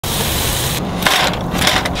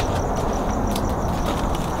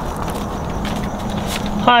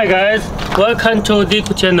Hi guys, welcome to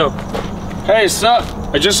Diku channel. Hey sir,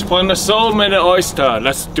 I just found so many oysters.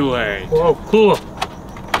 Let's do it. Wow, cool.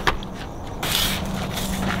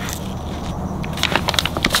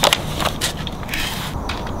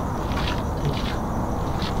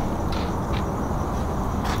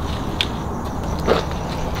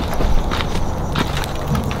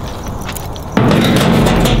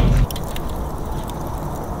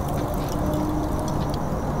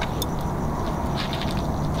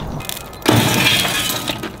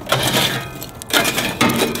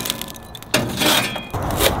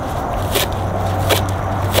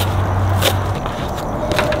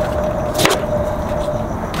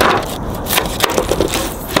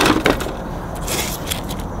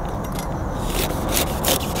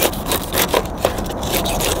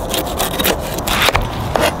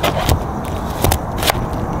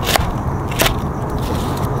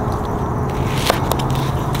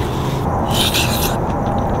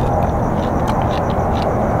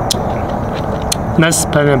 Nice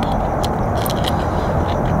pineapple.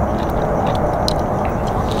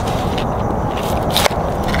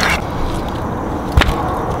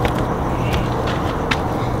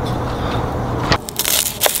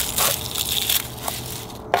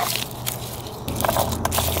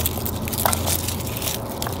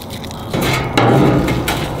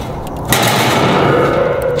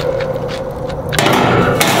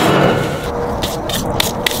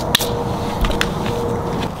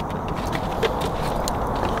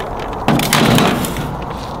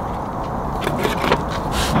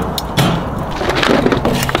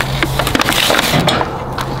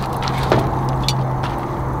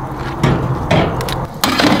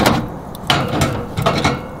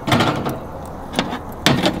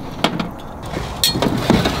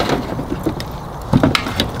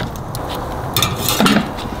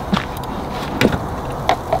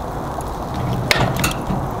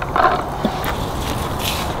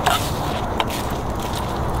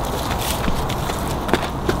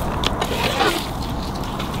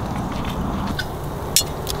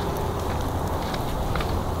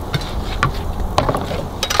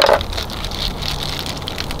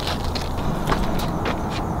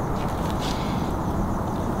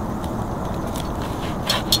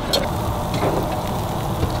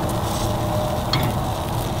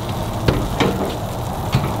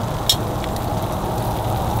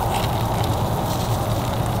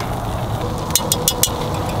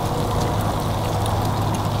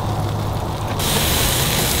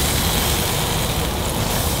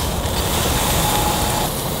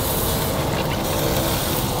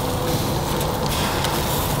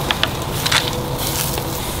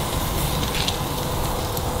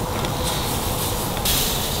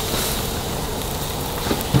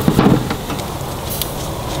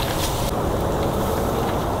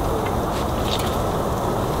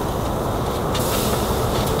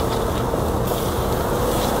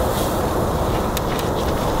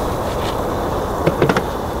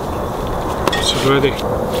 It's ready.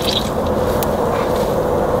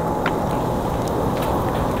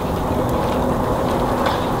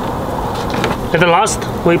 At the last,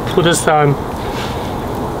 we put some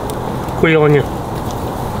green onion.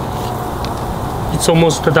 It's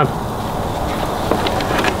almost done.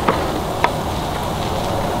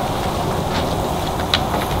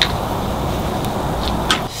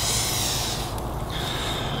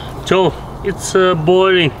 Joe, it's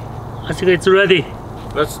boiling. I think it's ready.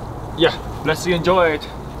 Let's enjoy it.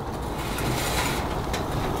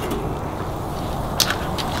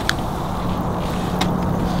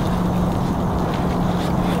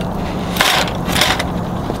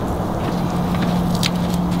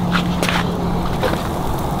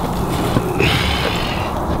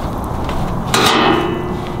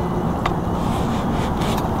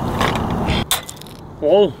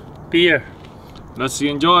 Oh, beer. Let's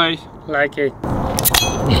enjoy. Like it.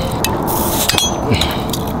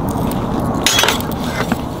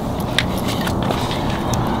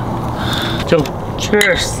 So,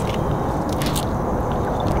 cheers.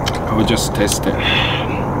 I will just taste it.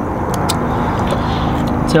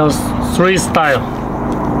 Just 3 style.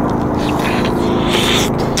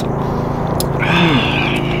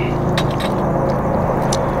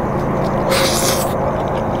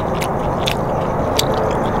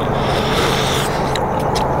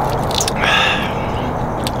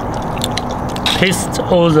 Taste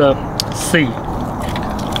all the sea.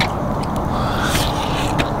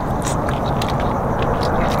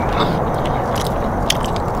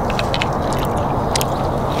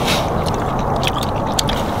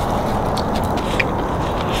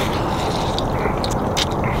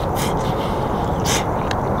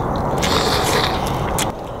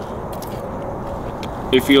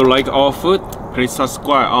 If you like our food, please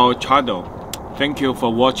subscribe our channel. Thank you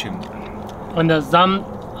for watching. On the thumb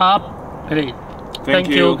up, please. Thank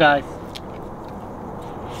you guys.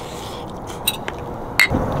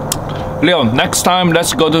 Leon, next time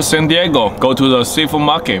let's go to San Diego. Go to the seafood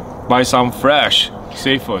market. Buy some fresh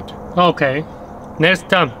seafood. Okay. Next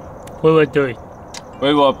time we will do it.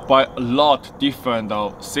 We will buy a lot different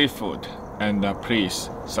of seafood. And please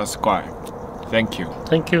subscribe. Thank you.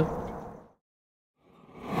 Thank you.